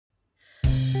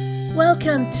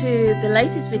Welcome to the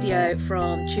latest video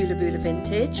from Chula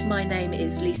Vintage. My name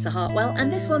is Lisa Hartwell and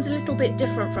this one's a little bit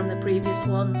different from the previous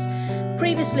ones.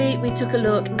 Previously we took a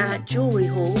look at jewellery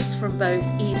hauls from both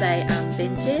eBay and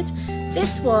Vinted.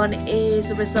 This one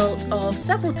is a result of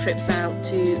several trips out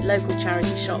to local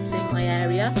charity shops in my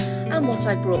area and what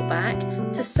I brought back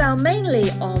to sell mainly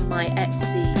on my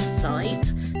Etsy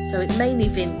site. So it's mainly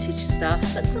vintage stuff,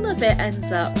 but some of it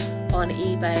ends up on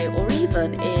eBay or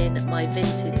even in my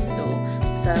Vinted store.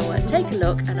 So take a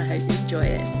look and I hope you enjoy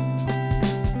it.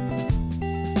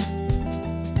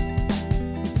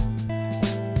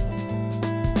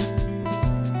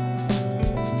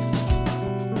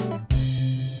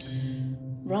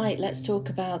 Right, let's talk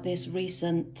about this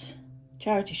recent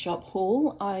charity shop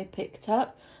haul I picked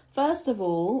up. First of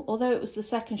all, although it was the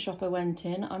second shop I went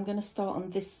in, I'm going to start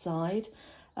on this side.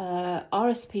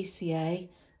 RSPCA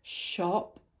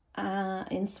shop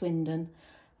in Swindon,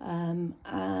 and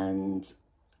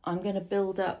I'm going to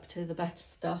build up to the better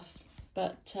stuff.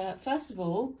 But first of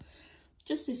all,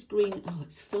 just this green, oh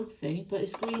it's filthy, but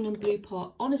it's green and blue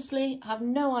pot. Honestly, I have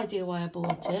no idea why I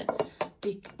bought it.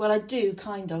 Well, I do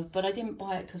kind of, but I didn't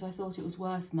buy it because I thought it was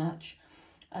worth much.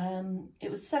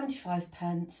 It was 75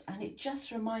 pence and it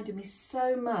just reminded me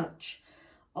so much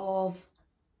of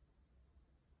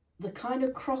the kind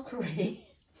of crockery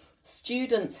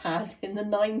students had in the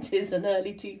 90s and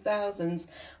early 2000s.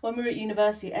 When we were at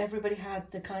university, everybody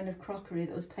had the kind of crockery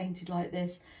that was painted like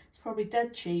this. It's probably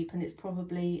dead cheap and it's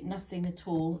probably nothing at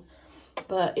all,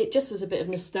 but it just was a bit of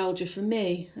nostalgia for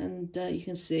me. And you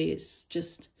can see it's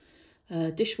just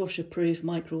dishwasher proof,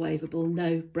 microwavable,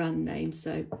 no brand name,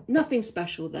 so nothing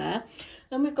special there.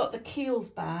 Then we've got the Kiehl's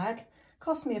bag.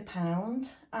 Cost me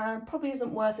 £1 and probably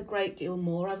isn't worth a great deal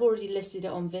more. I've already listed it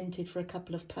on Vinted for a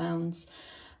couple of pounds,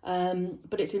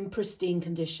 but it's in pristine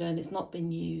condition. It's not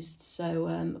been used, so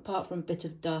apart from a bit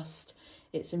of dust,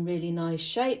 it's in really nice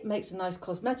shape. Makes a nice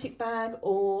cosmetic bag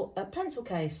or a pencil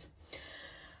case.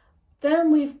 Then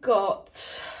we've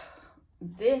got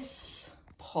this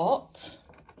pot,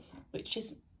 which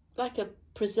is like a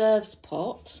preserves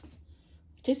pot.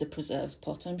 It is a preserves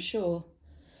pot, I'm sure.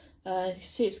 You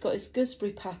see it's got this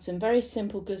gooseberry pattern, very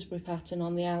simple gooseberry pattern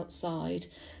on the outside.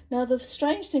 Now the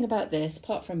strange thing about this,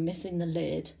 apart from missing the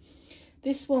lid,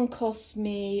 this one cost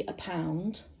me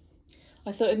 £1.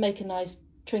 I thought it'd make a nice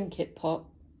trinket pot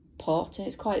and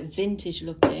it's quite vintage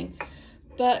looking,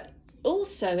 but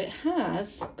also it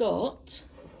has got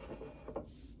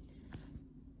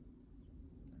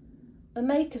a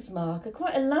maker's mark, a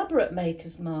quite elaborate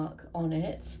maker's mark on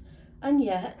it. And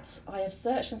yet I have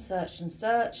searched and searched and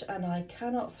searched and I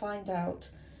cannot find out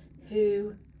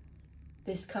who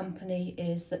this company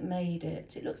is that made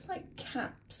it. It looks like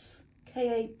Caps,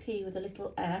 K-A-P with a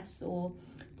little S, or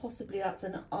possibly that's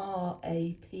an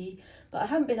R-A-P, but I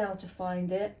haven't been able to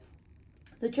find it.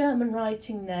 The German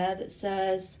writing there that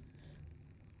says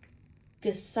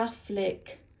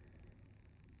Gesafflich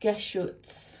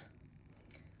Geschütz,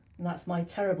 and that's my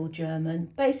terrible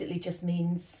German, basically just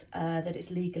means that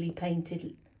it's legally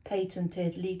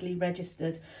patented, legally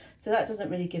registered. So that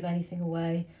doesn't really give anything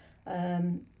away,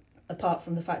 apart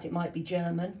from the fact it might be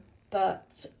German.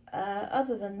 But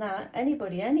other than that,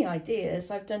 any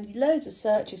ideas? I've done loads of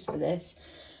searches for this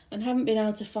and haven't been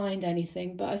able to find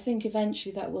anything, but I think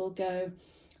eventually that will go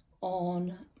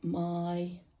on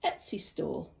my Etsy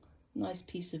store. Nice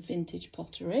piece of vintage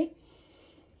pottery.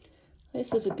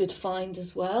 This was a good find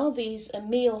as well. These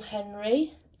Emile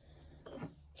Henry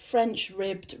French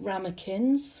ribbed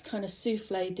ramekins, kind of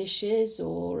souffle dishes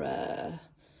or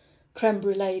creme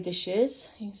brulee dishes.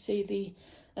 You can see the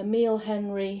Emile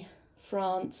Henry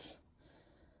France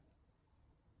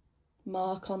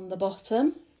mark on the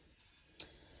bottom.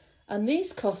 And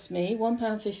these cost me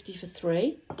 £1.50 for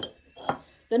 3.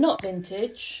 They're not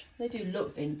vintage. They do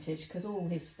look vintage because all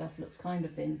his stuff looks kind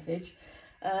of vintage.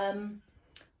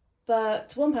 But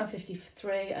 £1.50 for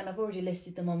 3, and I've already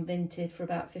listed them on Vinted for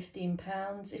about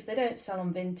 £15. If they don't sell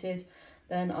on Vinted,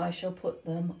 then I shall put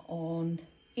them on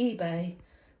eBay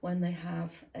when they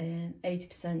have an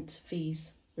 80%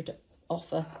 fees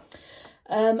offer.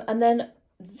 And then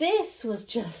this was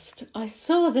just, I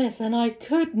saw this and I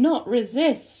could not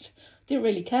resist. Didn't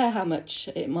really care how much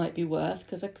it might be worth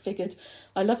because I figured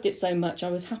I loved it so much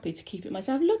I was happy to keep it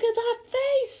myself. Look at that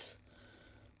face!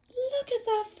 Look at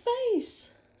that face!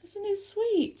 Isn't it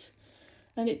sweet?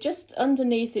 And it just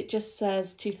underneath it just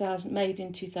says made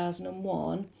in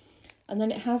 2001, and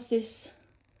then it has this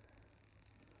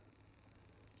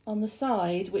on the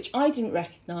side which I didn't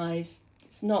recognise.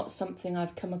 It's not something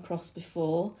I've come across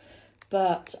before,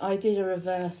 but I did a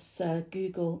reverse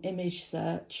Google image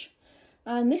search,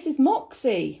 and this is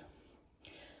Moxie.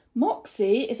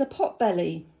 Moxie is a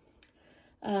potbelly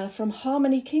from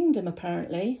Harmony Kingdom,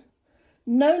 apparently.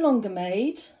 No longer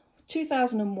made,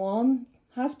 2001,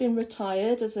 has been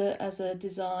retired as a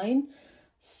design.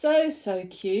 So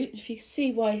cute. If you can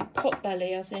see why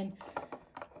potbelly, as in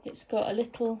it's got a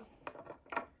little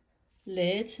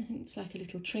lid. It's like a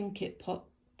little trinket pot,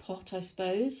 I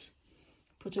suppose.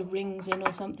 Put her rings in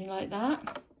or something like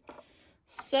that.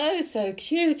 So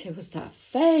cute. It was that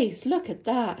face. Look at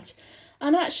that.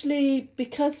 And actually,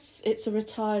 because it's a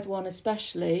retired one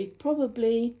especially,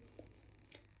 probably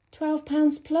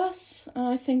 £12 plus. And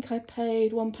I think I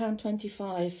paid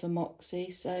 £1.25 for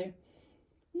Moxie. So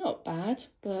not bad,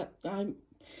 but I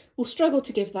will struggle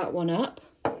to give that one up.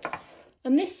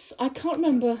 And this, I can't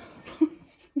remember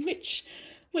which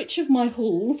of my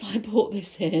hauls I bought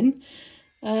this in,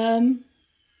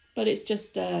 but it's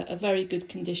just a very good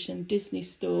condition Disney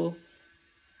store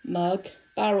mug,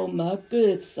 barrel mug,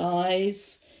 good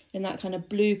size, in that kind of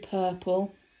blue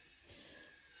purple.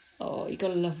 Oh, you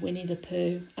gotta love Winnie the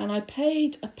Pooh. And I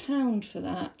paid £1 for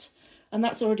that, and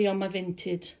that's already on my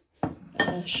Vinted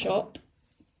shop,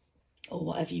 or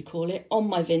whatever you call it, on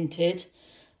my Vinted.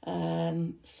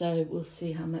 So we'll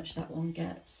see how much that one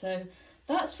gets. So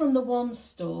that's from the one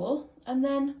store. And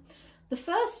then the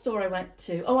first store I went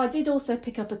to, oh, I did also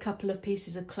pick up a couple of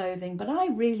pieces of clothing, but I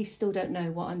really still don't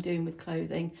know what I'm doing with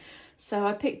clothing. So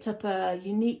I picked up a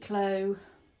Uniqlo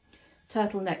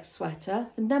turtleneck sweater.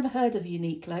 I've never heard of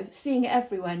Uniqlo, seeing it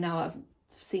everywhere now. I've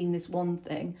seen this one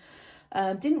thing.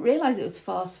 Didn't realise it was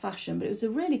fast fashion, but it was a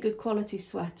really good quality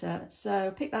sweater. So I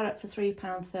picked that up for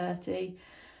 £3.30,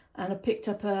 and I picked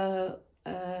up a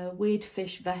weird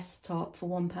fish vest top for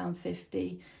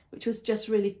 £1.50, which was just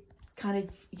really kind of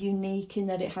unique in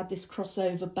that it had this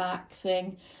crossover back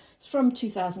thing. It's from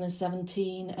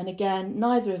 2017, and again,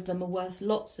 neither of them are worth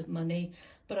lots of money,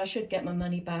 but I should get my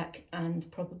money back and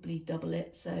probably double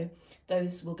it. So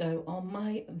those will go on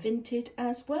my Vinted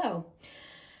as well.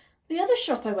 The other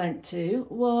shop I went to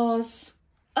was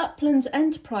Uplands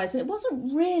Enterprise, and it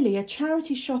wasn't really a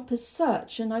charity shop as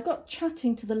such. And I got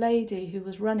chatting to the lady who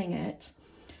was running it,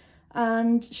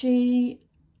 and she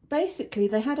basically,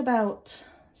 they had about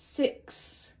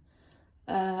 6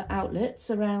 outlets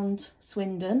around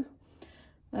Swindon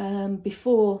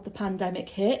before the pandemic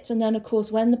hit, and then of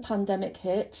course when the pandemic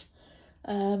hit,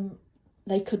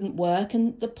 they couldn't work.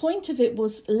 And the point of it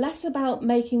was less about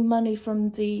making money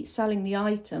from selling the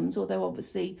items, although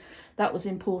obviously that was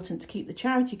important to keep the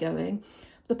charity going.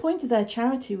 The point of their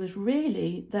charity was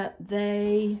really that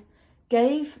they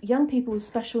gave young people with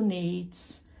special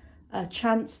needs a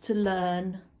chance to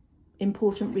learn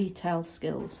important retail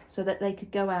skills so that they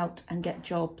could go out and get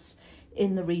jobs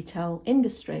in the retail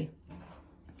industry.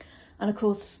 And of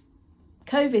course,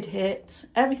 COVID hit,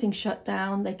 everything shut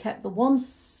down. They kept the one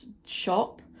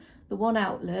shop, the one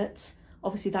outlet.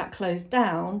 Obviously that closed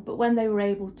down, but when they were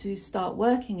able to start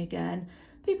working again,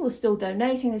 people were still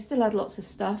donating. They still had lots of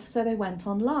stuff, so they went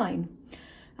online.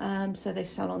 So they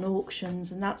sell on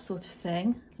auctions and that sort of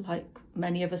thing, like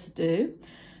many of us do.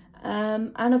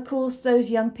 And of course,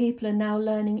 those young people are now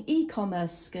learning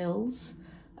e-commerce skills.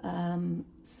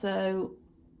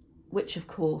 Which of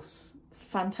course,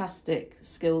 fantastic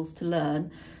skills to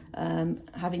learn.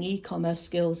 Having e-commerce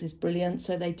skills is brilliant.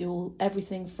 So they do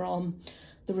everything from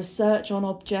the research on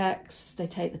objects, they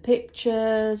take the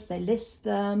pictures, they list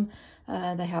them,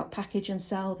 they help package and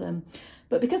sell them.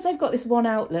 But because they've got this one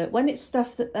outlet, when it's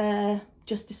stuff that they're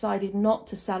just decided not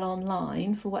to sell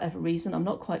online for whatever reason, I'm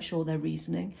not quite sure their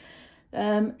reasoning,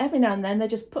 every now and then they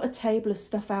just put a table of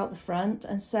stuff out the front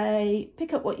and say,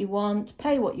 pick up what you want,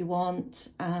 pay what you want,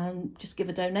 and just give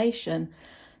a donation.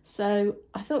 So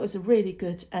I thought it was a really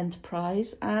good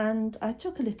enterprise, and I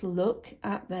took a little look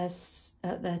at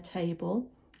their table.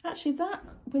 Actually, that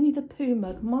Winnie the Pooh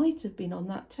mug might have been on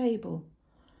that table.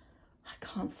 I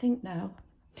can't think now.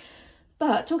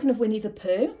 But talking of Winnie the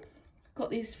Pooh,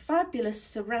 got these fabulous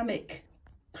ceramic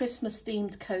Christmas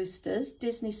themed coasters,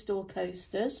 Disney store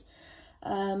coasters.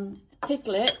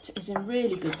 Piglet is in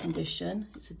really good condition.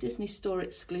 It's a Disney store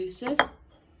exclusive.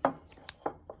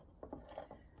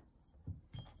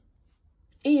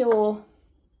 Eeyore,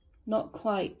 not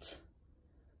quite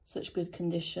such good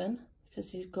condition,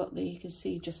 because you've got you can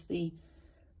see just the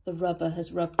rubber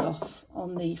has rubbed off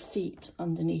on the feet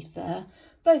underneath there.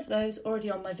 Both those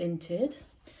already on my Vinted.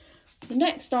 The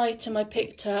next item I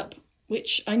picked up,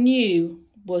 which I knew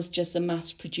was just a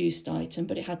mass-produced item,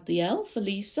 but it had the L for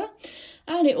Lisa,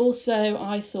 and it also,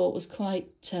 I thought, was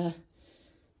quite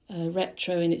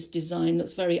retro in its design.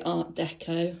 Looks very Art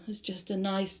Deco. It's just a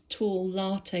nice tall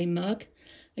latte mug.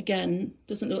 Again,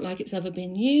 doesn't look like it's ever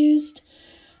been used.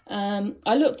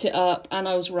 I looked it up and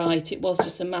I was right. It was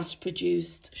just a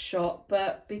mass-produced shop,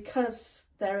 but because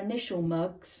they're initial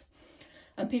mugs,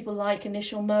 and people like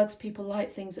initial mugs, people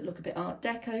like things that look a bit Art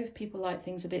Deco, people like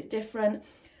things a bit different.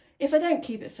 If I don't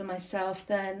keep it for myself,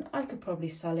 then I could probably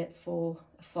sell it for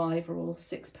 £5 or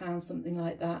 £6, something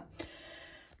like that.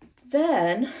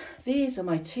 Then these are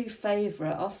my two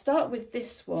favourite. I'll start with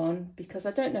this one because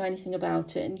I don't know anything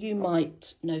about it and you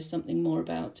might know something more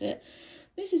about it.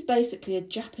 This is basically a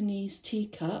Japanese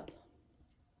teacup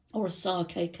or a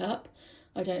sake cup,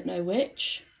 I don't know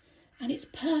which, and it's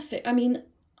perfect. I mean,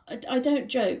 I don't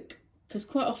joke because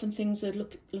quite often things are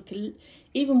look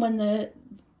even when they're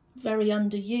very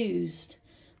underused.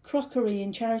 Crockery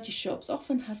in charity shops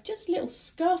often have just little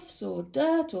scuffs or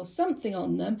dirt or something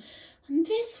on them, and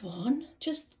this one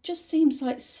just seems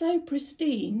like so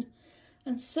pristine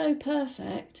and so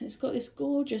perfect. It's got this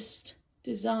gorgeous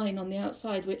design on the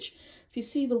outside, which if you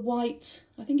see the white,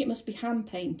 I think it must be hand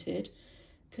painted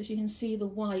because you can see the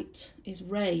white is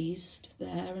raised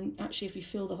there, and actually if you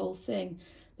feel the whole thing,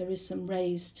 there is some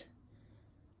raised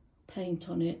paint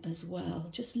on it as well.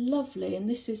 Just lovely. And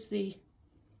this is the,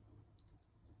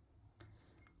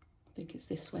 I think it's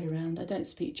this way around. I don't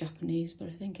speak Japanese, but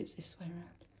I think it's this way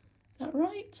around. Is that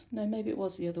right? No, maybe it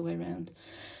was the other way around.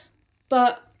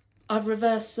 But I've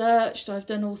reverse searched, I've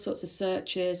done all sorts of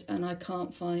searches and I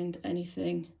can't find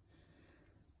anything.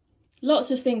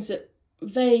 Lots of things that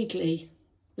vaguely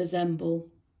resemble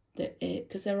it,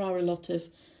 because there are a lot of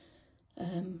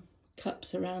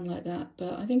cups around like that,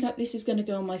 but I think this is going to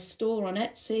go on my store on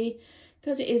Etsy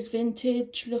because it is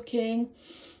vintage looking,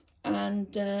 and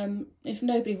if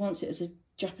nobody wants it as a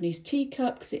Japanese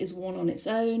teacup because it is one on its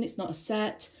own, it's not a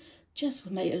set, just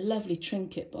would make a lovely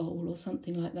trinket bowl or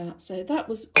something like that. So that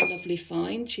was a lovely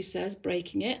find, she says,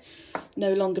 breaking it,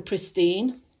 no longer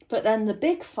pristine. But then the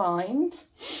big find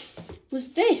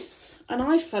was this, and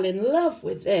I fell in love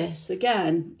with this.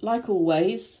 Again, like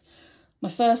always, my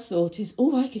first thought is,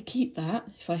 oh, I could keep that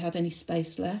if I had any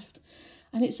space left.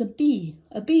 And it's a bee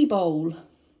bowl.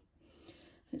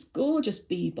 It's gorgeous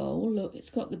bee bowl. Look,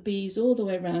 it's got the bees all the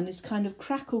way around. This kind of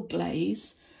crackle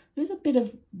glaze. There's a bit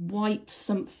of white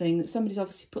something that somebody's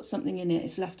obviously put something in it.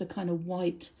 It's left a kind of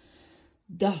white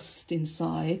dust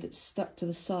inside that's stuck to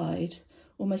the side,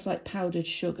 almost like powdered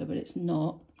sugar, but it's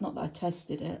not. Not that I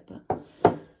tested it, but.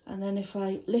 And then if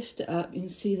I lift it up, you can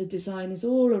see the design is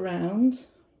all around.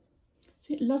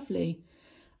 Isn't it lovely?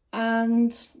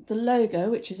 And the logo,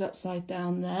 which is upside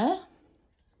down there,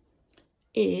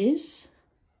 is,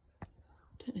 I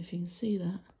don't know if you can see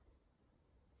that.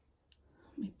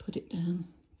 Let me put it down.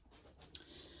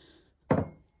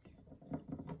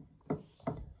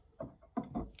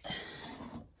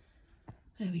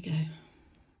 There we go.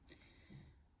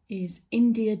 Is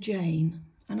India Jane,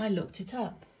 and I looked it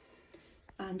up.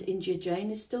 And India Jane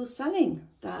is still selling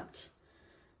that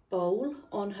bowl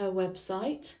on her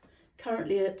website,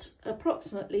 currently at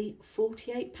approximately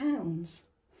 £48.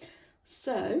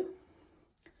 So,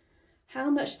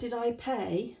 how much did I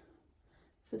pay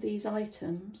for these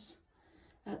items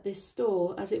at this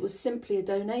store, as it was simply a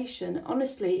donation?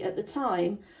 Honestly, at the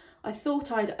time, I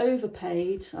thought I'd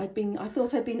overpaid. I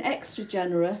thought I'd been extra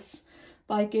generous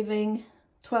by giving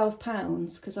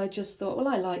 £12 because I just thought, well,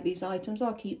 I like these items,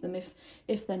 I'll keep them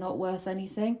if they're not worth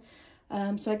anything.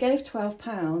 So I gave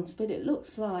 £12, but it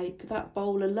looks like that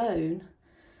bowl alone,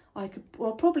 I could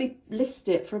probably list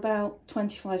it for about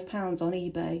 £25 on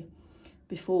eBay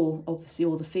before obviously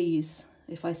all the fees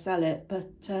if I sell it.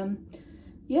 But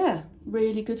yeah,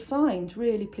 really good find,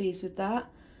 really pleased with that.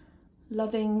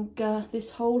 Loving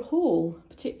this whole haul,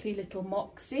 particularly little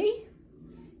Moxie.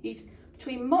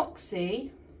 Between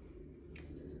Moxie,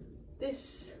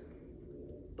 this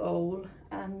bowl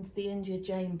and the India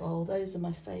Jane bowl, those are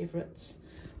my favourites.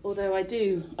 Although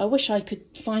I wish I could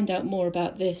find out more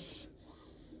about this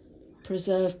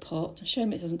preserve pot.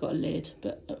 Shame it hasn't got a lid,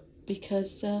 but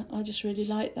because I just really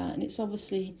like that, and it's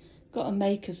obviously got a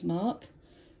maker's mark.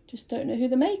 Just don't know who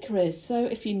the maker is. So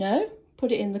if you know,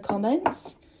 put it in the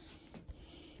comments.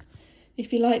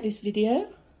 If you like this video,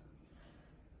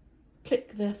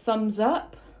 click the thumbs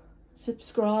up,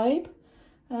 subscribe,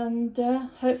 and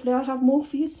hopefully I'll have more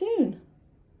for you soon.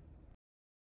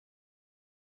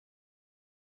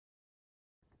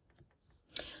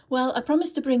 Well, I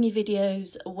promised to bring you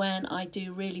videos when I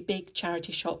do really big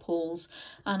charity shop hauls,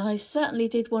 and I certainly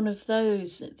did one of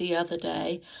those the other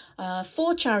day.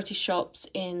 4 charity shops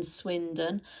in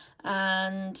Swindon,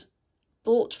 and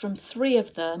bought from 3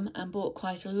 of them and bought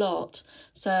quite a lot.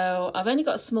 So I've only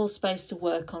got a small space to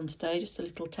work on today, just a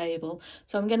little table.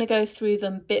 So I'm going to go through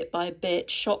them bit by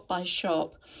bit, shop by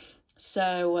shop.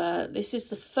 So this is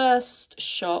the first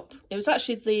shop. It was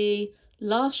actually the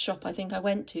last shop I think I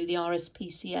went to, the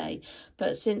RSPCA,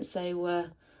 but since they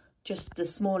were just the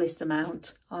smallest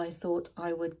amount, I thought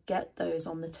I would get those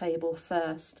on the table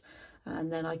first,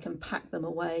 and then I can pack them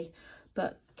away.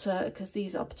 But because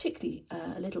these are particularly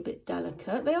a little bit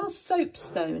delicate, they are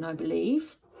soapstone, I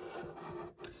believe.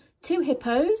 2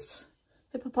 hippos,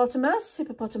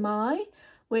 hippopotami,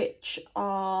 which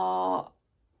are,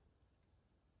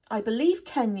 I believe,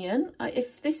 Kenyan.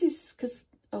 If this is, because,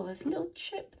 oh, there's a little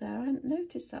chip there. I hadn't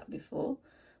noticed that before.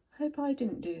 I hope I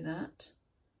didn't do that.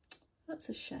 That's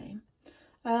a shame.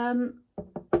 I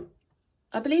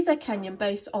believe they're Kenyan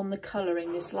based on the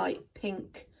colouring. This light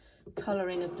pink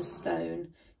colouring of the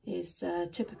stone is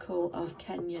typical of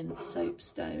Kenyan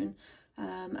soapstone.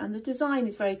 And the design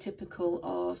is very typical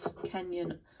of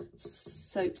Kenyan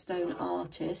soapstone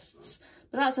artists.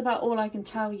 But that's about all I can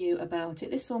tell you about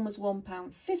it. This one was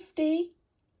 £1.50.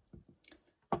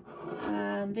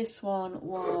 And this one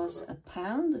was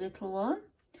 £1, the little one.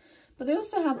 But they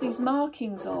also have these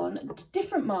markings on,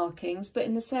 different markings, but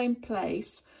in the same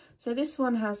place. So this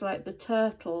one has like the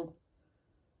turtle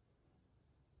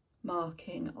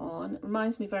marking on. It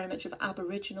reminds me very much of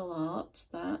Aboriginal art,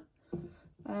 that.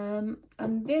 And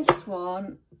this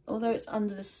one, although it's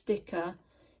under the sticker,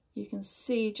 you can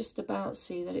see, just about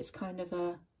see, that it's kind of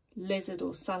a lizard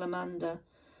or salamander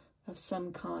of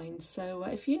some kind. So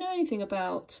if you know anything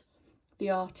about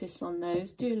the artists on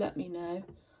those, do let me know.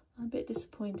 I'm a bit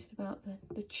disappointed about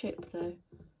the chip though.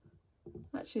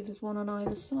 Actually, there's one on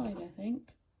either side, I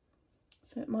think.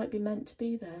 So it might be meant to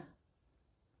be there.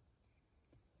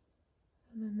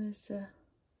 And then there's,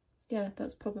 yeah,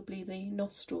 that's probably the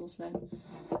nostrils then.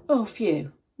 Oh,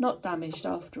 phew, not damaged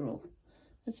after all.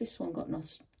 Has this one got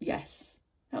nostrils? Yes,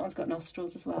 that one's got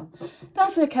nostrils as well.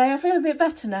 That's okay, I feel a bit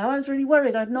better now. I was really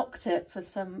worried I'd knocked it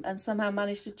and somehow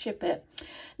managed to chip it.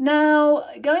 Now,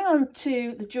 going on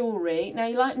to the jewellery. Now,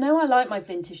 I like my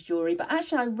vintage jewellery, but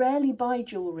actually I rarely buy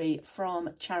jewellery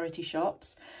from charity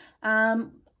shops. I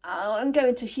won't go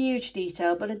into huge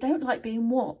detail, but I don't like being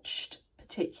watched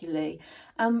particularly.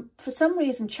 For some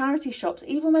reason, charity shops,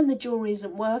 even when the jewellery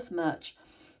isn't worth much,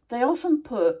 they often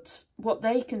put what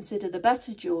they consider the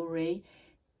better jewellery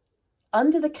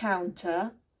under the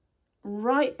counter,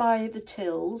 right by the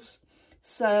tills.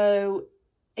 So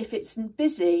if it's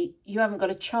busy, you haven't got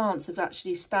a chance of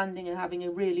actually standing and having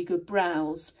a really good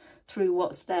browse through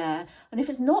what's there. And if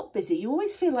it's not busy, you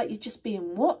always feel like you're just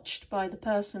being watched by the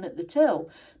person at the till,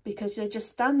 because they're just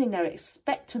standing there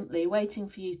expectantly waiting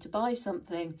for you to buy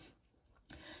something.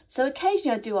 So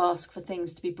occasionally I do ask for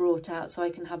things to be brought out so I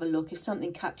can have a look if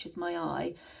something catches my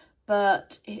eye.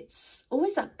 But it's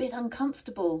always a bit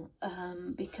uncomfortable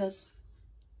because,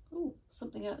 oh,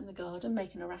 something out in the garden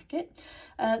making a racket.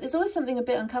 There's always something a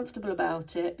bit uncomfortable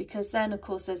about it, because then, of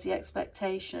course, there's the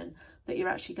expectation that you're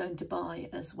actually going to buy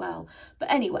as well.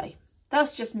 But anyway,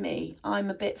 that's just me. I'm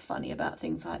a bit funny about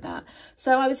things like that.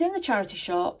 So I was in the charity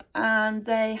shop and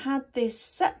they had this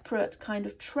separate kind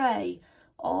of tray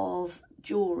of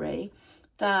jewellery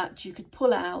that you could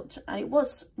pull out, and it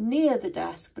was near the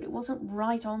desk, but it wasn't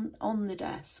right on the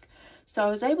desk. So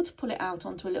I was able to pull it out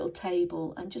onto a little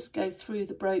table and just go through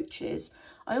the brooches.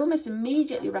 I almost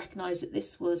immediately recognised that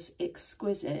this was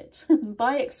exquisite.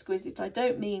 By exquisite, I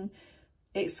don't mean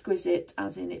exquisite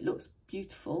as in it looks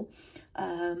beautiful.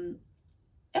 I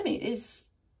mean, it is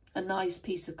a nice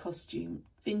piece of costume,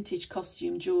 vintage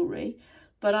costume jewellery,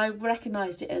 but I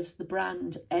recognised it as the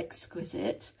brand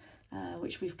Exquisite,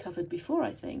 which we've covered before,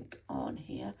 I think, on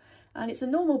here. And it's a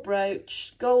normal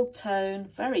brooch, gold tone,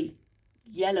 very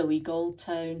yellowy gold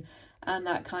tone, and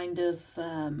that kind of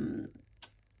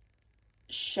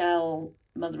shell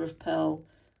mother of pearl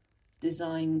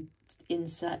design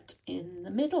inset in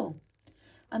the middle.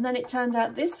 And then it turned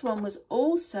out this one was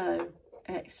also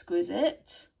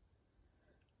exquisite.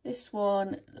 This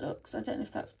one looks, I don't know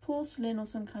if that's porcelain or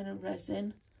some kind of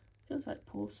resin. Feels like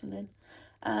porcelain.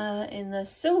 In the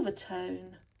silver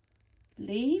tone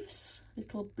leaves,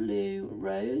 little blue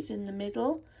rose in the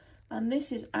middle. And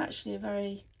this is actually a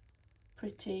very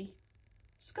pretty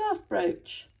scarf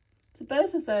brooch. So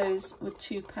both of those were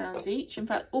 £2 each. In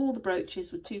fact, all the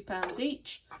brooches were £2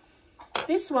 each.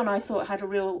 This one I thought had a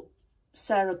real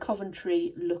Sarah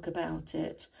Coventry look about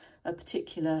it, a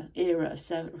particular era of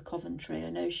Sarah Coventry. I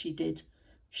know she did.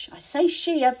 I say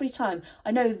she every time.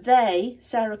 I know they,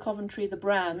 Sarah Coventry, the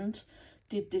brand,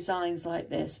 did designs like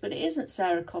this, but it isn't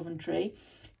Sarah Coventry.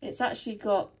 It's actually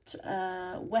got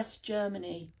West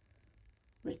Germany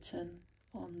written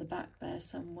on the back there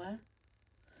somewhere.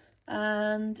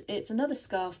 And it's another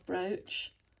scarf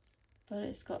brooch, but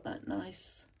it's got that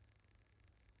nice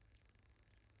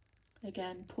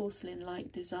Again,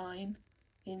 porcelain-like design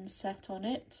inset on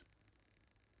it.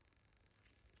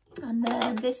 And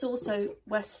then this also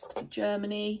West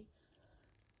Germany,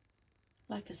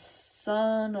 like a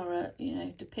sun or a, you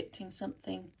know, depicting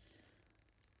something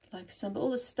like a sun. But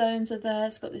all the stones are there.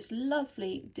 It's got this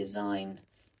lovely design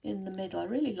in the middle. I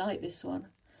really like this one.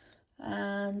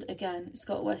 And again, it's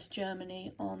got West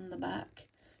Germany on the back,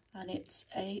 and it's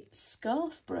a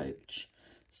scarf brooch.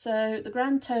 So the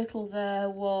grand total there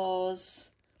was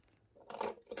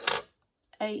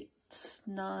 8,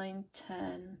 9,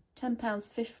 10,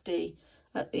 £10.50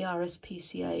 at the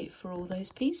RSPCA for all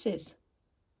those pieces.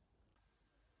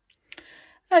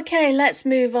 Okay, let's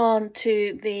move on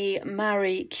to the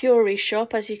Marie Curie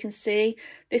shop. As you can see,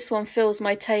 this one fills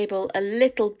my table a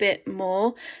little bit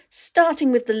more,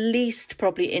 starting with the least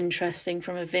probably interesting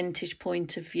from a vintage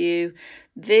point of view.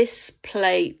 This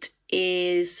plate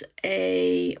is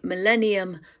a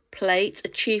Millennium plate,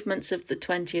 Achievements of the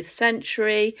 20th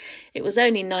Century. It was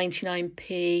only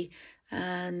 99p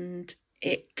and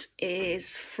it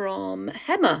is from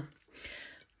Hemmer.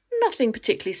 Nothing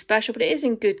particularly special, but it is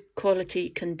in good quality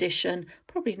condition.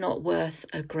 Probably not worth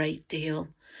a great deal.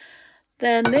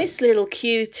 Then this little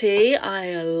cutie,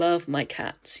 I love my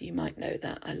cats. You might know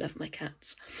that. I love my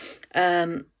cats.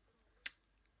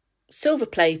 Silver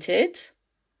plated.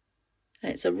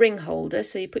 And it's a ring holder,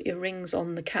 so you put your rings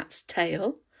on the cat's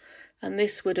tail. And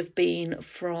this would have been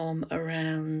from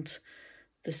around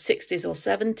the 60s or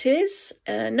 70s.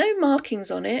 No markings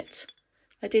on it.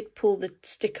 I did pull the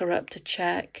sticker up to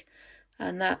check,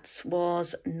 and that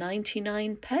was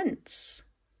 99p.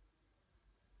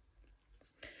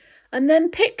 And then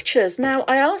pictures. Now,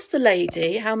 I asked the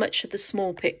lady how much the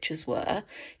small pictures were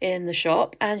in the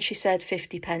shop, and she said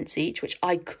 50p each, which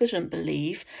I couldn't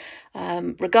believe.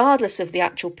 Regardless of the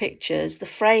actual pictures, the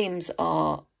frames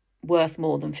are worth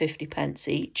more than 50p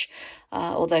each,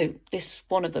 although this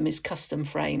one of them is custom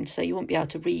framed, so you won't be able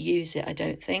to reuse it, I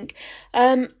don't think.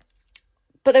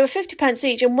 But they were 50p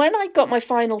each, and when I got my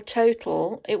final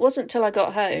total, it wasn't till I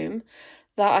got home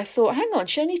that I thought, hang on,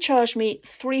 she only charged me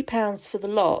 £3 for the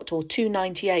lot, or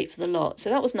 £2.98 for the lot, so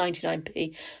that was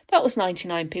 99p. That was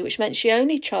 99p, which meant she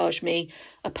only charged me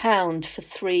 £1 for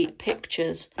 3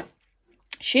 pictures.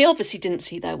 She obviously didn't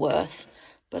see their worth,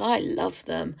 but I love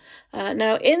them.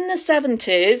 Now, in the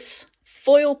 70s,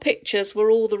 foil pictures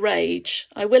were all the rage.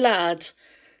 I will add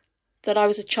that I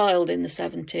was a child in the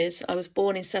 70s. I was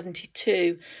born in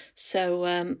 72,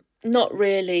 so not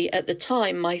really at the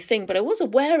time my thing, but I was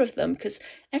aware of them because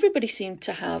everybody seemed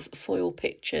to have foil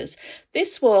pictures.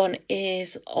 This one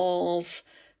is of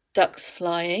ducks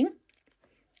flying.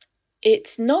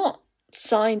 It's not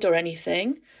signed or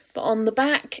anything, but on the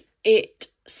back it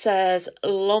says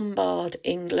Lombard,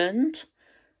 England.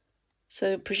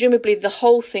 So presumably the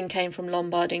whole thing came from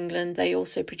Lombard, England. They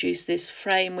also produced this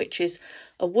frame, which is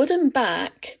a wooden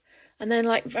back and then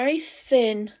like very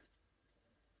thin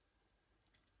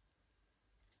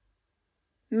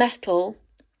metal,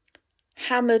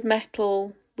 hammered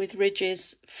metal with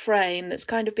ridges frame that's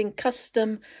kind of been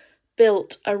custom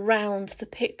built around the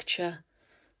picture.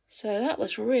 So that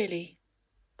was really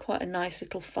quite a nice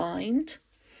little find.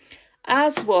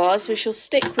 As was, we shall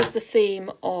stick with the theme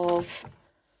of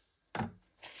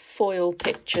foil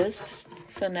pictures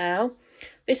for now.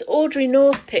 This Audrey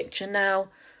North picture, now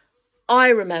I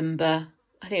remember,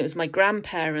 I think it was my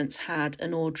grandparents had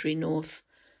an Audrey North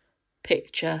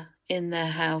picture in their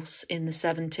house in the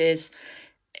 70s.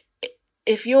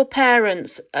 If your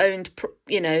parents owned,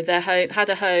 you know, their home, had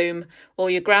a home, or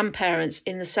your grandparents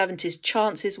in the 70s,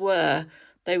 chances were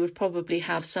they would probably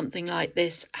have something like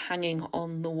this hanging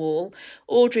on the wall.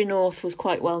 Audrey North was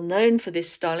quite well known for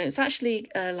this style. It's actually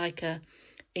like a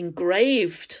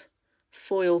engraved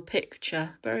foil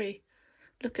picture. Very,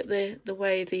 look at the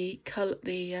way the color,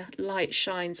 the light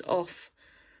shines off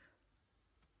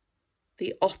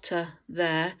the otter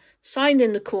there. Signed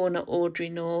in the corner, Audrey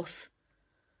North.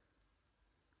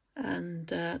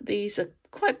 And these are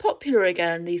quite popular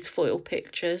again, these foil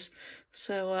pictures.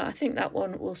 So I think that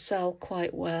one will sell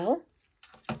quite well.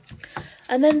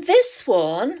 And then this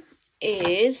one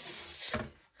is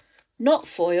not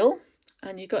foil.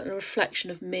 And you've got a reflection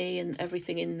of me and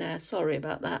everything in there. Sorry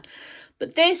about that.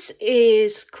 But this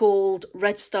is called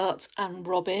Red Starts and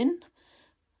Robin.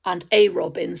 And a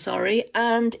Robin, sorry.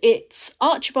 And it's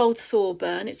Archibald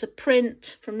Thorburn. It's a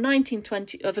print from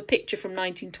 1920 of a picture from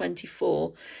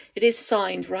 1924. It is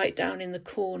signed right down in the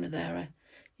corner there.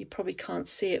 You probably can't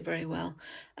see it very well.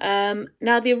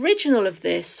 Now, the original of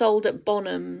this sold at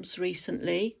Bonham's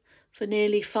recently for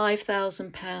nearly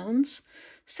 £5,000.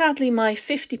 Sadly, my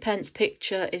 50p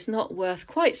picture is not worth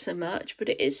quite so much, but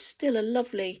it is still a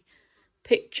lovely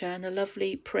picture and a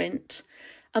lovely print.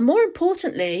 And more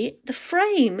importantly, the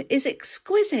frame is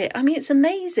exquisite. I mean, it's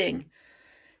amazing.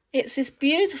 It's this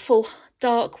beautiful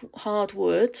dark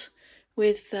hardwood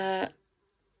with, you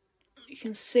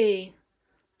can see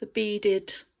the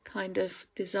beaded kind of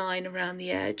design around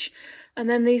the edge. And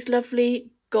then these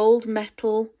lovely gold tone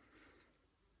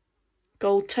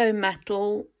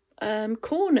metal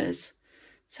corners.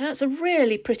 So that's a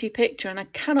really pretty picture, and I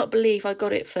cannot believe I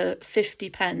got it for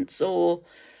 50p, or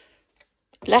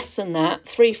less than that.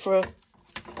 Three for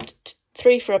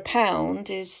a pound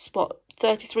is what,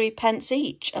 33p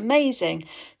each. Amazing.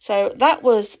 So that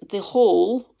was the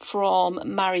haul from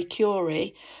Marie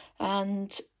Curie,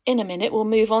 and in a minute we'll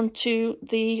move on to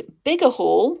the bigger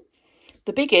haul,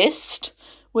 the biggest,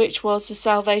 which was the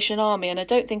Salvation Army, and I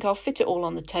don't think I'll fit it all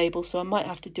on the table, so I might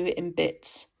have to do it in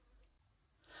bits.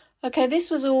 Okay, this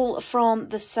was all from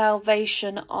the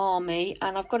Salvation Army,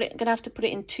 and I'm going to have to put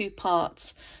it in two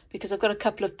parts because I've got a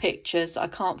couple of pictures I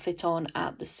can't fit on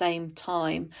at the same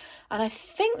time. And I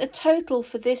think the total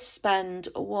for this spend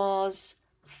was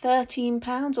 £13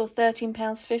 or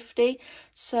 £13.50.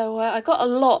 So I got a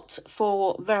lot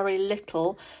for very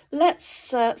little.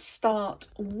 Let's start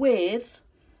with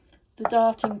the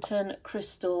Dartington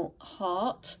Crystal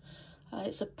Heart.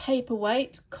 It's a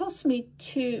paperweight, cost me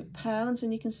 £2,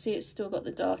 and you can see it's still got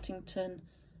the Dartington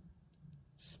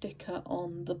sticker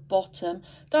on the bottom.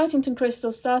 Dartington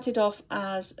Crystal started off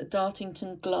as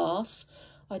Dartington Glass.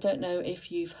 I don't know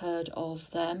if you've heard of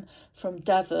them, from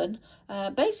Devon.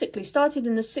 Basically started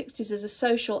in the 60s as a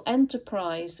social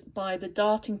enterprise by the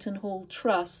Dartington Hall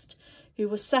Trust, who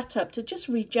was set up to just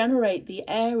regenerate the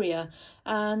area,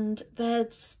 and their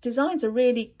designs are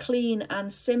really clean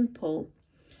and simple,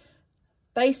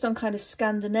 based on kind of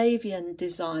Scandinavian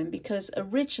design, because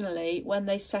originally when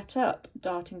they set up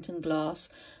Dartington Glass,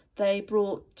 they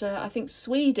brought, I think,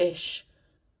 Swedish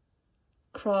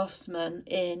craftsmen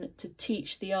in to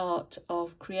teach the art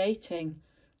of creating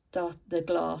the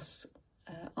glass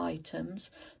items.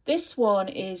 This one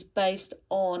is based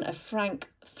on a Frank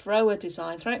Thrower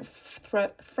design. Frank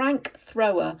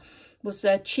Thrower was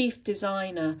their chief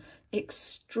designer,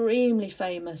 extremely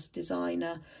famous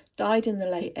designer, died in the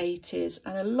late 80s,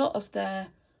 and a lot of their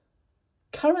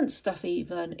current stuff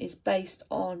even is based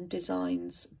on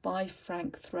designs by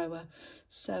Frank Thrower.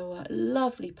 So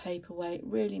lovely paperweight,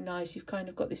 really nice. You've kind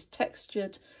of got this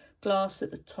textured glass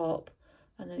at the top,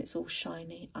 and then it's all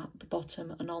shiny at the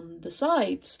bottom and on the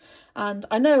sides. And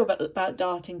I know about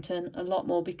Dartington a lot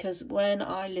more because when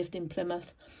I lived in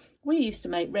Plymouth, we used to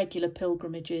make regular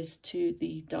pilgrimages to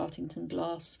the Dartington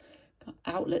Glass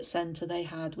outlet centre they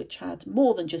had, which had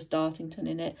more than just Dartington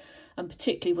in it, and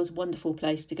particularly was a wonderful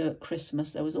place to go at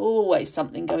Christmas. There was always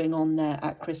something going on there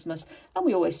at Christmas, and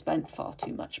we always spent far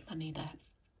too much money there.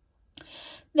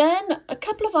 Then a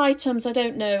couple of items I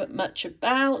don't know much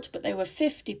about, but they were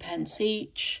 50p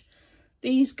each.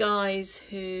 These guys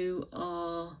who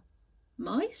are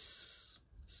mice,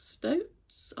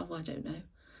 stoats, oh I don't know.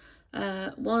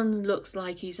 One looks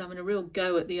like he's having a real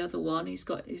go at the other one. He's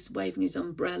waving his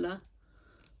umbrella,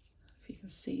 if you can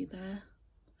see there,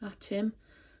 at him.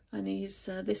 And he's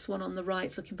this one on the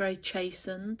right's looking very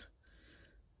chastened.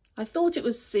 I thought it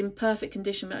was in perfect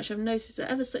condition, but actually I've noticed that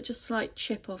ever such a slight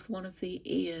chip off one of the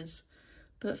ears.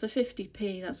 But for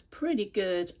 50p, that's pretty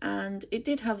good. And it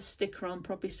did have a sticker on,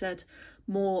 probably said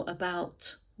more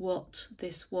about what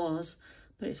this was,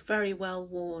 but it's very well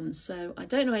worn. So I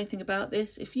don't know anything about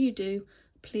this. If you do,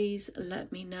 please let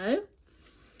me know.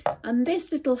 And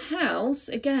this little house,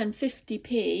 again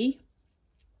 50p,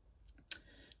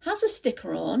 has a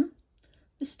sticker on.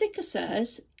 The sticker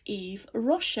says Yves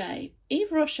Rocher.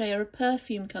 Yves Rocher are a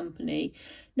perfume company.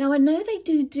 Now I know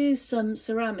they do some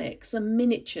ceramics, some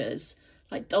miniatures,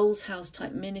 like doll's house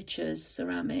type miniatures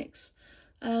ceramics,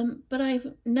 but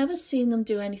I've never seen them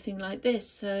do anything like this,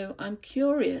 so I'm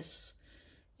curious.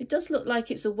 It does look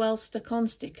like it's a well stuck on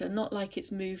sticker, not like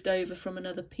it's moved over from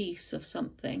another piece of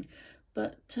something.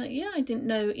 But yeah, I didn't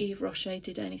know Yves Rocher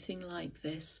did anything like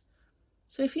this.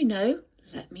 So if you know,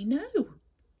 let me know.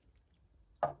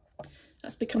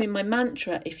 That's becoming my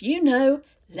mantra. If you know,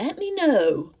 let me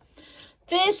know.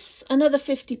 This, another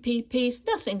 50p piece,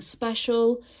 nothing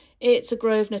special. It's a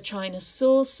Grosvenor china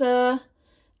saucer,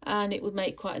 and it would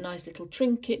make quite a nice little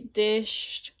trinket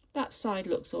dish. That side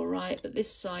looks all right, but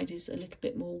this side is a little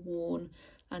bit more worn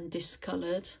and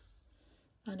discoloured.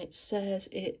 And it says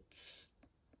it's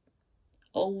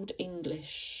Old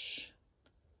English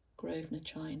Grosvenor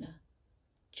china.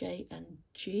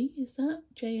 J&G, is that?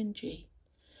 J&G.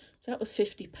 So that was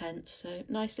 50p, so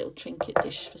nice little trinket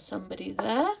dish for somebody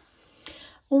there.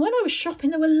 Well, when I was shopping,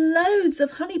 there were loads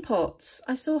of honey pots.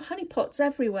 I saw honey pots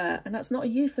everywhere, and that's not a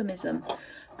euphemism.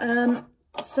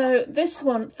 So this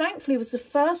one, thankfully, was the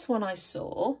first one I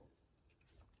saw.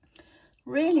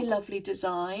 Really lovely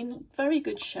design, very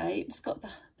good shape. It's got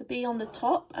the bee on the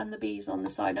top and the bees on the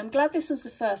side. I'm glad this was the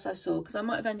first I saw, because I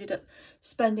might have ended up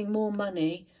spending more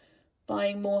money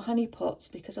buying more honey pots,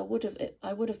 because I would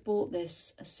have bought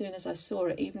this as soon as I saw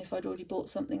it, even if I'd already bought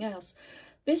something else.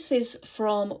 This is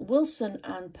from Wilson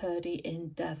and Purdy in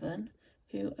Devon,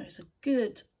 who is a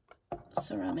good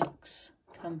ceramics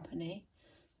company.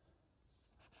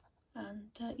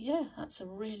 And yeah, that's a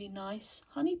really nice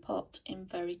honey pot in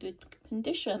very good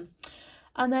condition.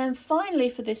 And then finally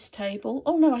for this table,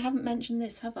 oh no, I haven't mentioned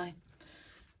this, have I?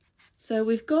 So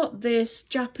we've got this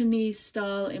Japanese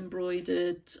style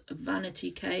embroidered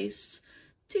vanity case,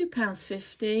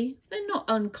 £2.50. They're not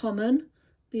uncommon,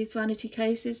 these vanity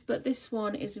cases, but this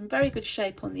one is in very good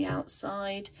shape on the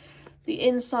outside. The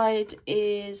inside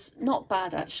is not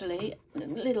bad actually, a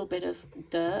little bit of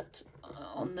dirt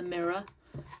on the mirror,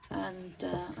 and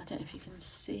I don't know if you can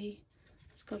see,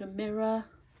 it's got a mirror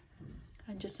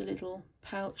and just a little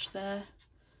pouch there.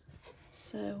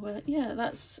 So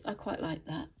yeah, I quite like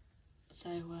that. So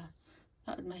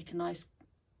that would make a nice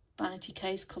vanity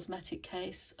case, cosmetic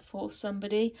case for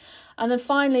somebody. And then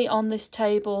finally on this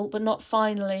table, but not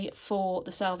finally for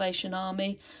the Salvation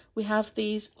Army, we have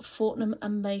these Fortnum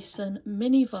and Mason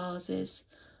mini vases.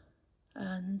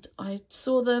 And I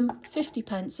saw them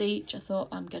 50p each. I thought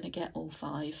I'm going to get all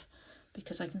 5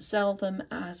 because I can sell them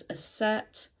as a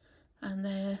set and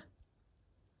they're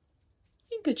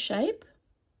in good shape.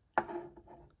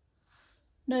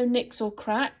 No nicks or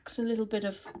cracks, a little bit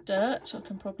of dirt I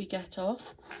can probably get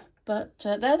off. But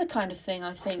they're the kind of thing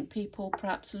I think people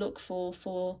perhaps look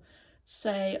for,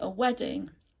 say, a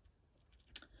wedding,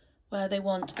 where they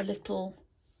want a little,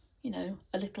 you know,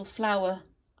 a little flower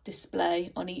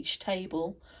display on each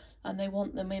table, and they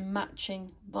want them in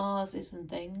matching vases and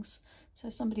things. So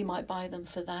somebody might buy them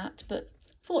for that. But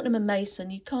Fortnum and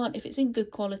Mason, you can't, if it's in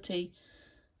good quality,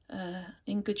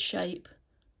 in good shape,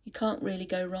 you can't really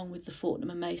go wrong with the Fortnum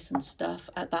and Mason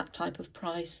stuff at that type of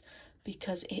price,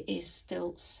 because it is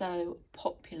still so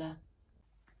popular.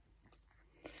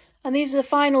 And these are the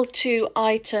final 2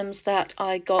 items that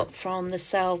I got from the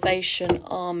Salvation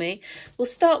Army. We'll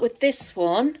start with this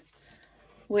one,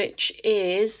 which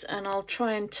is, and I'll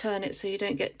try and turn it so you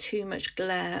don't get too much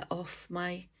glare off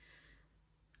my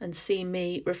and see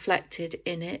me reflected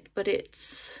in it, but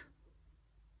it's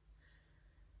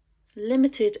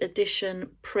limited edition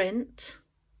print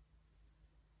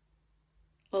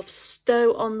of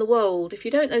Stow on the Wold. If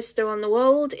you don't know Stow on the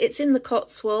Wold, it's in the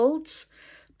Cotswolds,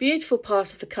 beautiful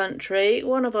part of the country,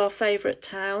 one of our favourite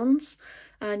towns,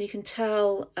 and you can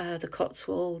tell the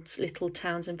Cotswolds, little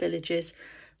towns and villages,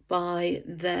 by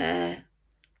their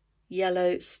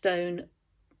yellow stone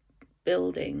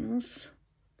buildings,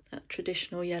 that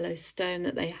traditional yellow stone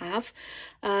that they have.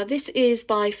 This is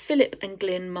by Philip and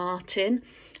Glyn Martin,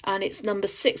 and it's number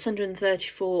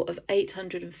 634 of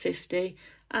 850,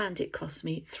 and it cost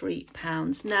me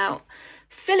 £3. Now,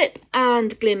 Philip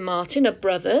and Glyn Martin are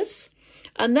brothers,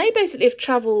 and they basically have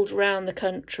travelled around the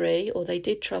country, or they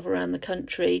did travel around the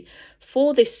country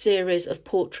for this series of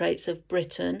portraits of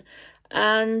Britain,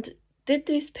 and did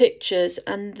these pictures,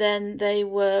 and then they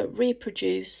were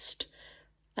reproduced,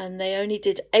 and they only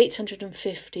did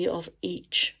 850 of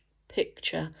each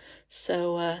picture.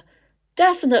 So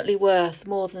definitely worth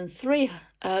more than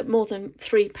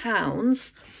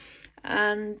 £3.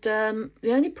 And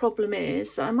the only problem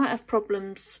is that I might have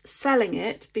problems selling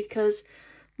it, because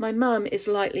my mum is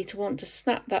likely to want to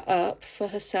snap that up for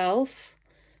herself,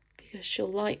 because she'll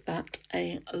like that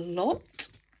a lot.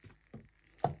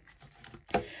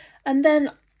 And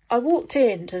then I walked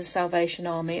into the Salvation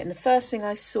Army, and the first thing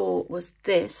I saw was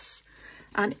this,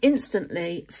 and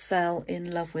instantly fell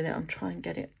in love with it. I'm trying to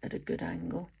get it at a good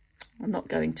angle. I'm not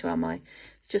going to, am I?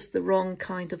 It's just the wrong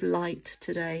kind of light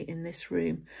today in this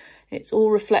room. It's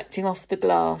all reflecting off the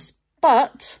glass.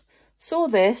 But saw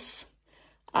this,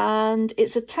 and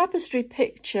it's a tapestry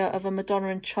picture of a Madonna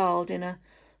and Child in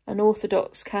an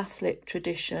Orthodox Catholic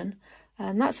tradition.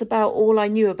 And that's about all I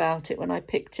knew about it when I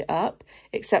picked it up,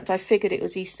 except I figured it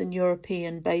was Eastern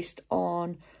European based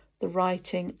on the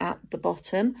writing at the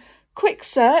bottom. Quick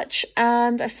search,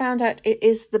 and I found out it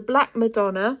is the Black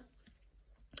Madonna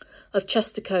of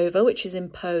Częstochowa, which is in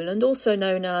Poland, also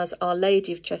known as Our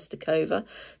Lady of Częstochowa.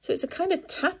 So it's a kind of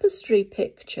tapestry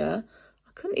picture.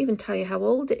 I couldn't even tell you how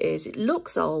old it is. It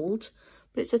looks old,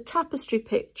 but it's a tapestry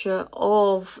picture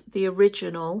of the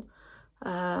original,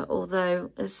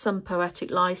 although there's some poetic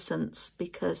license,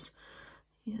 because,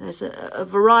 there's a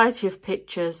variety of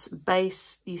pictures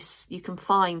you can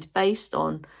find based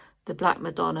on the Black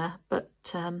Madonna, but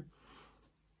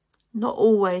not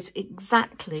always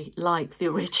exactly like the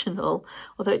original,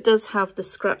 although it does have the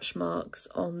scratch marks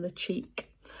on the cheek.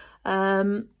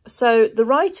 So the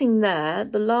writing there,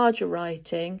 the larger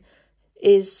writing,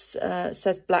 is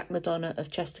says Black Madonna of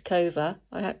Czestochowa.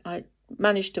 I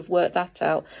managed to work that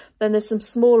out. Then there's some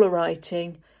smaller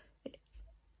writing,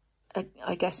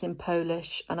 I guess in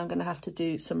Polish, and I'm going to have to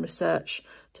do some research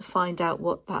to find out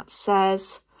what that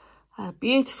says. A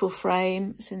beautiful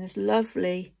frame. It's in this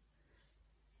lovely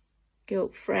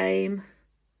gilt frame.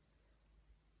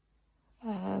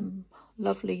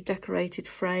 Lovely decorated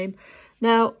frame.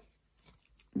 Now,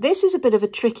 this is a bit of a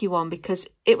tricky one because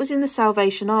it was in the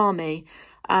Salvation Army.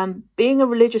 Being a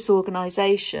religious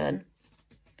organisation,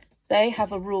 they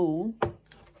have a rule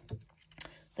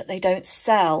that they don't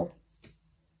sell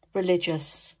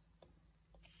religious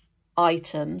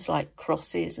items like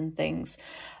crosses and things.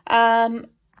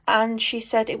 And she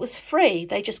said it was free.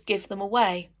 They just give them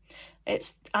away.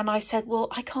 And I said, well,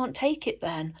 I can't take it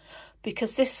then,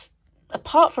 because this,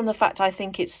 apart from the fact I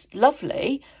think it's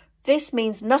lovely, this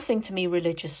means nothing to me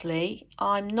religiously.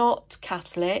 I'm not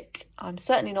Catholic. I'm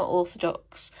certainly not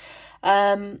Orthodox.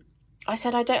 I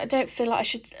said, I don't feel like I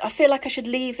should. I feel like I should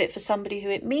leave it for somebody who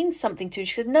it means something to.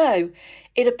 She said, no,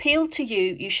 it appealed to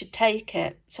you. You should take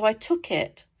it. So I took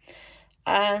it.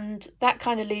 And that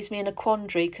kind of leaves me in a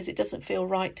quandary because it doesn't feel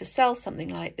right to sell something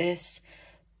like this.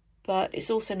 But it's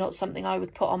also not something I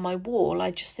would put on my wall. I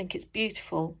just think it's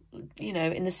beautiful, you know,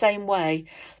 in the same way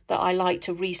that I like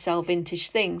to resell vintage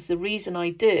things. The reason I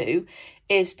do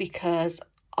is because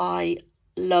I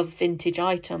love vintage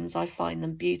items. I find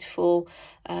them beautiful.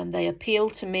 They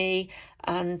appeal to me.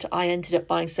 And I ended up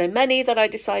buying so many that I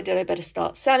decided I better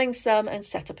start selling some and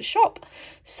set up a shop.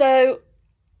 So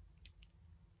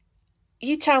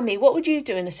you tell me, what would you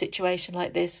do in a situation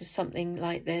like this with something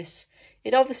like this?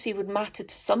 It obviously would matter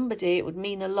to somebody. It would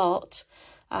mean a lot,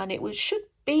 and it should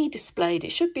be displayed.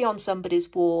 It should be on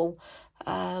somebody's wall.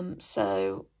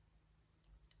 So,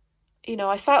 you know,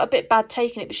 I felt a bit bad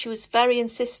taking it, but she was very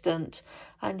insistent,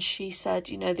 and she said,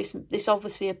 you know, this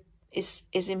obviously is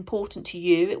important to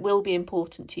you. It will be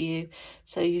important to you,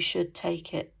 so you should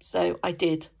take it. So I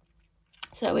did.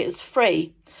 So it was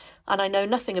free. And I know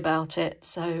nothing about it,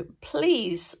 so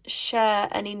please share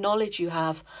any knowledge you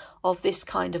have of this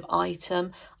kind of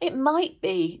item. It might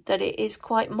be that it is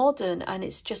quite modern and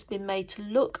it's just been made to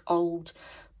look old,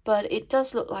 but it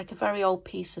does look like a very old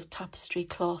piece of tapestry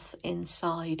cloth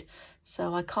inside,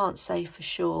 so I can't say for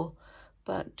sure,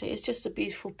 but it's just a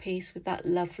beautiful piece with that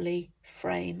lovely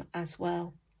frame as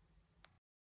well.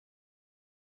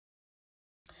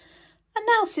 And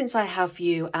now, since I have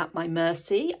you at my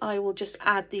mercy, I will just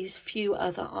add these few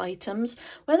other items.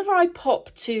 Whenever I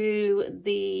pop to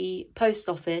the post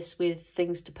office with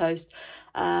things to post,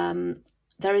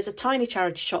 there is a tiny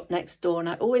charity shop next door, and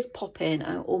I always pop in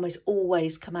and I almost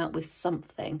always come out with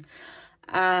something.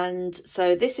 And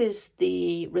so this is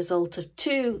the result of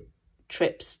 2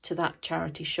 trips to that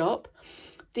charity shop.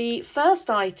 The first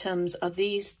items are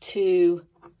these 2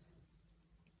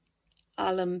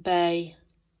 Alum Bay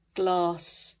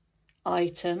glass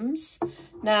items.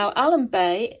 Now, Alum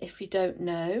Bay, if you don't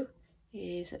know,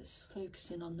 let's focus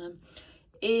in on them,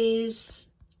 is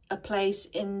a place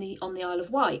on the Isle of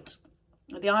Wight.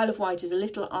 The Isle of Wight is a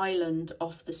little island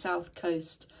off the south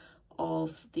coast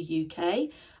of the UK,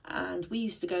 and we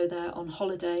used to go there on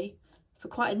holiday for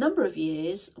quite a number of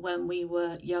years when we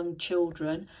were young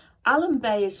children. Alum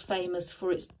Bay is famous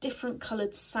for its different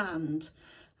coloured sand,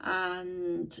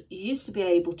 and you used to be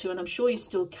able to, and I'm sure you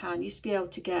still can, used to be able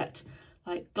to get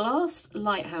like glass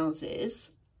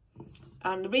lighthouses.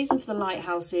 And the reason for the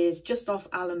lighthouse is just off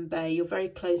Alum Bay, you're very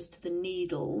close to the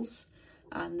Needles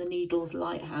and the Needles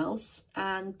lighthouse,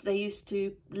 and they used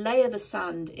to layer the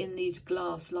sand in these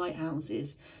glass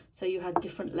lighthouses, so you had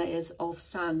different layers of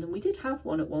sand. And we did have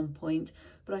one at one point,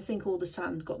 but I think all the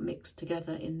sand got mixed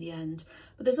together in the end.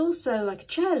 But there's also like a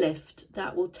chairlift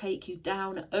that will take you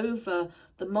down over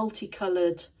the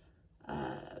multicoloured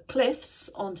cliffs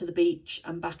onto the beach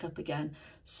and back up again.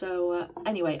 So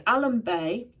anyway, Alum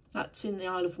Bay, that's in the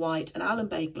Isle of Wight, and Alum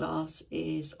Bay Glass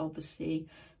is obviously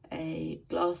a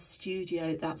glass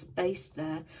studio that's based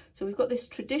there. So we've got this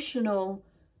traditional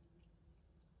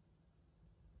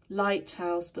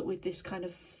lighthouse, but with this kind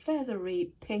of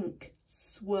feathery pink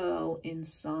swirl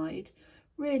inside.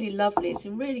 Really lovely. It's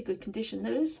in really good condition.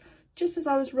 There is, just as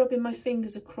I was rubbing my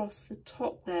fingers across the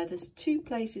top there, there's 2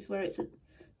 places where it's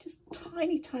just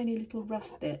tiny little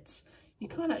rough bits. You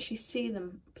can't actually see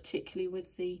them particularly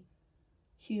with the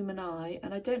human eye,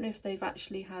 and I don't know if they've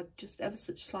actually had just ever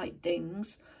such slight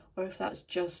dings or if that's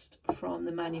just from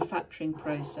the manufacturing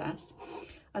process.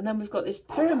 And then we've got this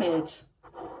pyramid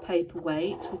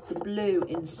paperweight with the blue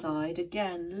inside.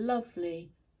 Again,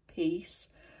 lovely piece.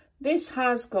 This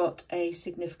has got a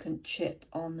significant chip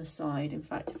on the side. In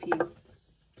fact, if you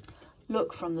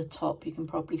look from the top, you can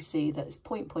probably see that it's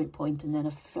point, and then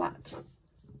a flatter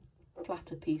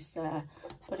piece there.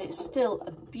 But it's still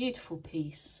a beautiful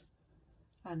piece.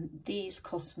 And these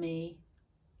cost me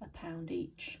 £1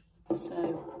 each.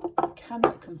 So I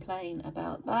cannot complain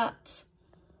about that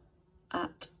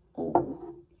at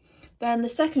all. Then the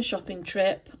second shopping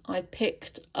trip, I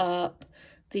picked up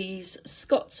these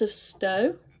Scots of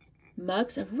Stow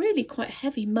mugs, a really quite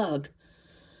heavy mug,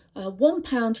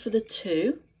 £1 for the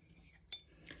two.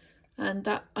 And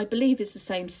that, I believe, is the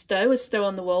same Stow as Stow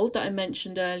on the Wold that I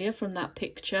mentioned earlier from that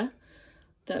picture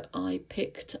that I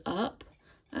picked up.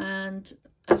 And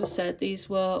as I said, these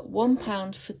were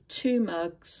 £1 for 2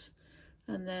 mugs.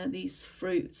 And they're these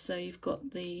fruits. So you've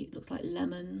got the, looks like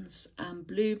lemons and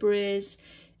blueberries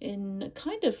in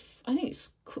kind of, I think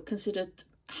it's considered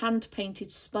hand-painted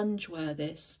spongeware,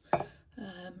 this.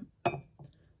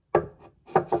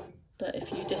 But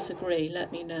if you disagree,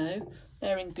 let me know.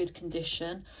 They're in good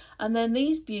condition. And then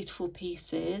these beautiful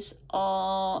pieces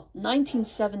are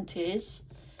 1970s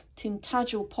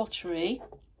Tintagel pottery.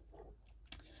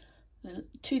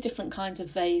 2 different kinds of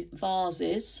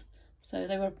vases. So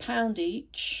they were £1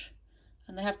 each,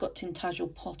 and they have got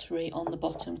Tintagel pottery on the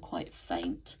bottom, quite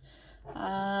faint.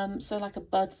 So like a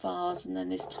bud vase, and then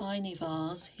this tiny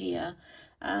vase here.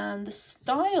 And the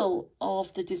style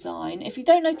of the design, if you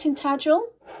don't know Tintagel,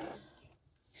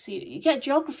 see, you get a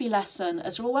geography lesson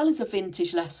as well as a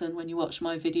vintage lesson when you watch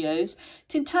my videos.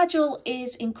 Tintagel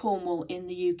is in Cornwall in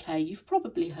the UK. You've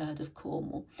probably heard of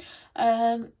Cornwall.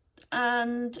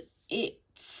 And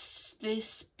it's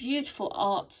this beautiful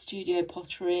art studio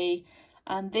pottery,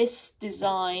 and this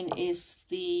design is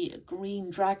the green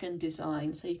dragon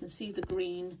design. So you can see the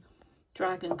green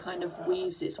dragon kind of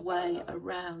weaves its way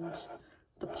around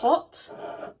the pot,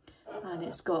 and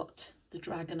it's got the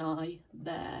dragon eye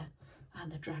there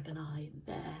and the dragon eye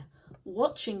there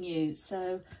watching you.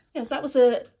 So yes, that was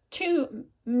 2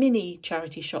 mini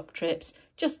charity shop trips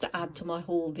just to add to my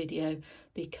haul video,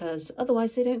 because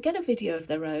otherwise they don't get a video of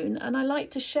their own, and I like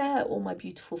to share all my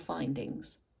beautiful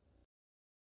findings.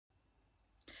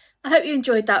 I hope you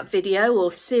enjoyed that video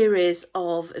or series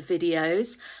of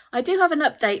videos. I do have an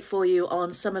update for you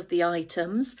on some of the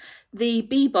items. The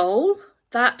bee bowl,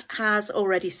 that has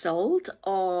already sold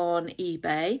on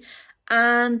eBay.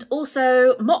 And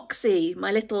also Moxie,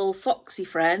 my little foxy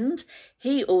friend,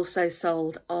 he also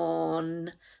sold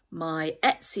on my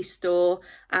Etsy store,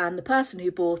 and the person who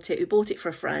bought it for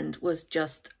a friend, was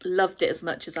just loved it as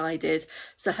much as I did.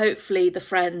 So hopefully the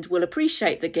friend will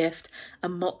appreciate the gift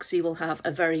and Moxie will have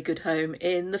a very good home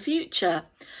in the future.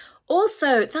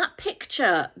 Also, that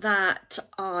picture that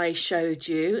I showed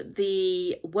you,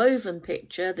 the woven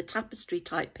picture, the tapestry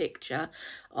type picture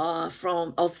of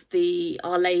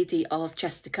Our Lady of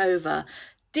Czestochowa,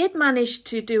 did manage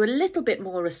to do a little bit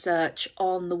more research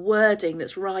on the wording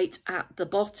that's right at the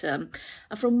bottom.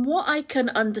 And from what I can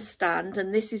understand,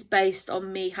 and this is based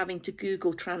on me having to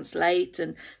Google Translate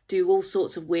and do all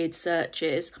sorts of weird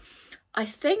searches, I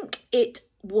think it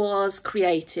was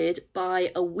created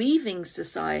by a weaving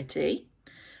society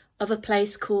of a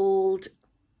place called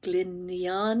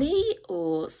Gliniani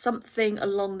or something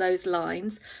along those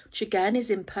lines, which again is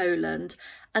in Poland,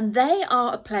 and they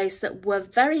are a place that were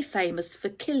very famous for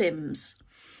kilims,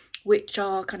 which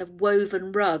are kind of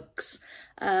woven rugs.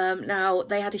 Now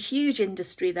they had a huge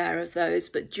industry there of those,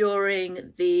 but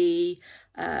during the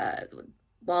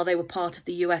while they were part of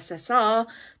the USSR,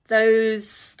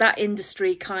 that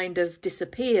industry kind of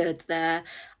disappeared there,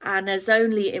 and has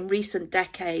only in recent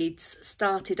decades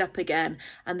started up again,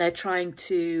 and they're trying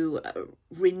to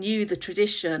renew the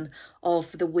tradition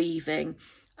of the weaving.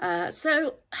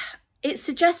 So it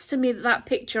suggests to me that that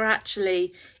picture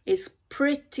actually is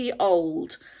pretty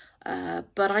old,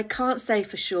 but I can't say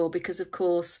for sure, because of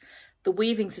course the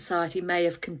Weaving Society may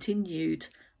have continued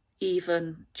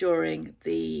even during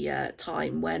the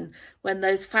time when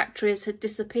those factories had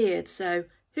disappeared. So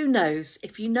who knows?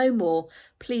 If you know more,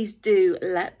 please do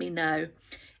let me know.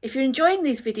 If you're enjoying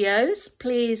these videos,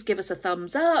 please give us a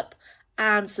thumbs up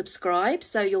and subscribe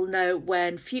so you'll know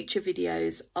when future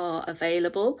videos are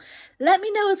available. Let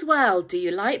me know as well, do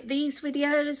you like these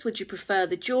videos? Would you prefer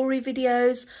the jewellery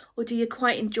videos, or do you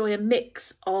quite enjoy a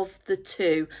mix of the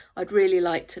two? I'd really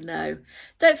like to know.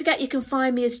 Don't forget you can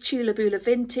find me as Chulabula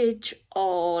Vintage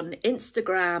on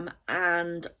Instagram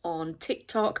and on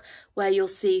TikTok, where you'll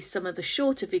see some of the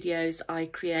shorter videos I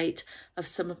create of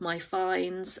some of my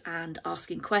finds and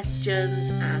asking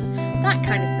questions and that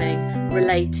kind of thing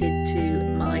related to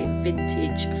my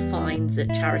vintage finds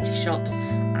at charity shops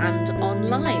and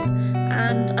online.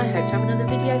 And I hope to have another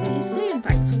video for you soon.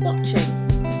 Thanks for watching.